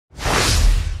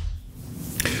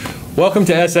Welcome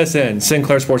to SSN,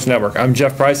 Sinclair Sports Network. I'm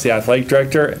Jeff Price, the Athletic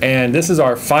Director, and this is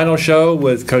our final show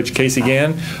with Coach Casey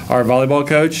Gann, our volleyball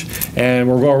coach. And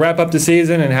we're going to wrap up the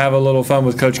season and have a little fun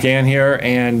with Coach Gann here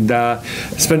and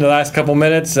spend the last couple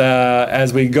minutes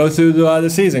as we go through the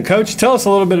season. Coach, tell us a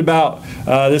little bit about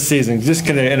this season, just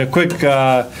in a quick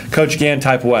Coach Gann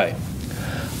type way.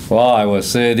 Well, I would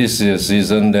say this is a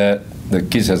season that the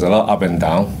kids has a lot up and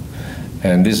down.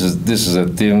 And this is a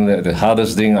team that the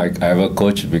hardest thing I ever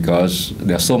coached because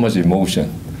there's so much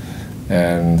emotion.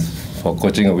 And for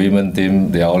coaching a women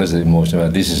team, they are always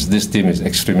emotional. This team is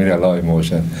extremely a lot of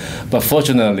emotion. But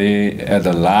fortunately, at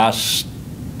the last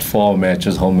 4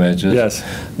 matches, home matches, yes,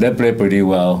 they played pretty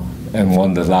well and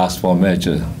won the last 4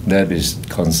 matches. That is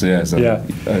considered as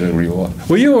a reward.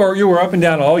 Well, you were up and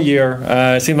down all year.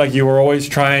 It seemed like you were always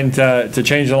trying to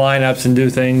change the lineups and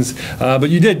do things. But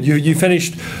you did. You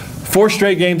finished 4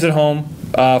 straight games at home,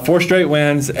 4 straight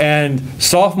wins, and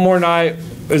sophomore night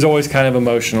is always kind of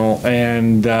emotional.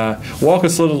 And walk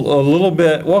us through a little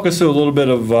bit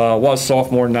of what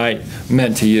sophomore night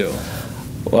meant to you.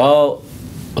 Well,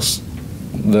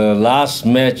 the last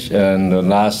match and the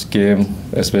last game,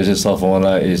 especially sophomore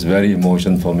night, is very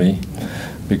emotional for me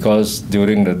because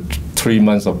during the 3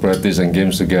 months of practice and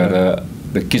games together,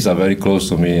 the kids are very close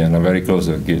to me, and I'm very close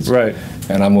to the kids. Right.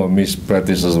 And I'm gonna miss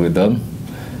practices with them.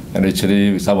 And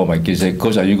actually, some of my kids say,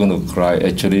 "Coach, are you going to cry?"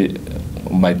 Actually,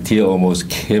 my tear almost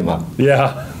came out.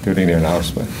 Yeah. During the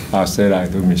announcement, I said I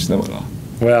do miss them a lot.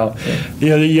 Well,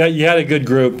 you had a good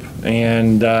group,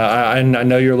 and I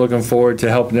know you're looking forward to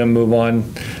helping them move on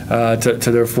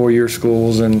to their 4-year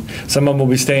schools, and some of them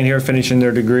will be staying here finishing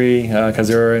their degree because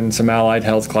they're in some allied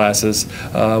health classes.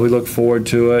 We look forward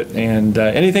to it, and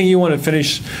anything you want to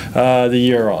finish the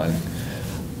year on?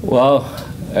 Well,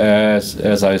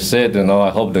 as I said, I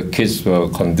hope the kids will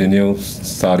continue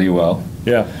study well.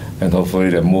 Yeah. And hopefully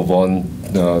they move on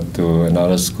to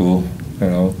another school,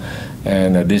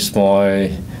 And at this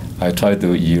point, I try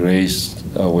to erase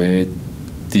away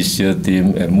this year's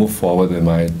team and move forward with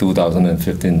my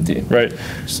 2015 team. Right.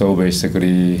 So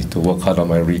basically, to work hard on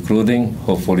my recruiting,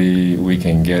 hopefully we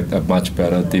can get a much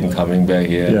better team coming back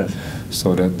here, yes,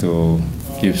 so that to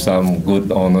give some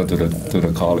good honor to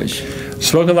the college.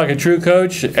 Spoken like a true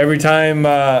coach. Every time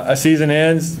a season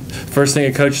ends, first thing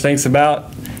a coach thinks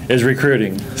about is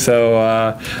recruiting. So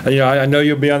I know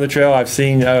you'll be on the trail. I've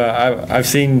seen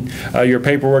your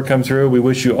paperwork come through. We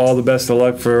wish you all the best of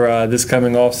luck for this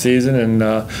coming off season, and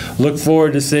look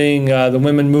forward to seeing the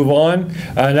women move on.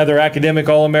 Another academic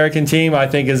All-American team, I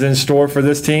think, is in store for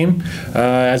this team,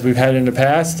 as we've had in the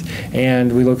past,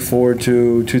 and we look forward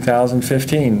to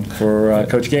 2015 for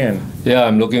Coach Gann. Yeah,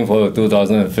 I'm looking forward to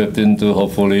 2015 too.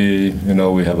 Hopefully,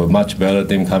 we have a much better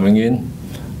team coming in.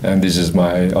 And this is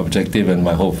my objective and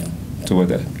my hope toward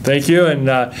that. Thank you, and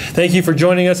thank you for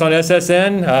joining us on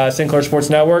SSN, Sinclair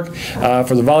Sports Network,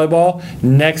 for the volleyball.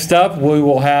 Next up, we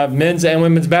will have men's and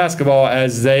women's basketball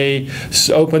as they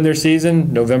open their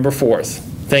season November 4th.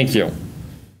 Thank you.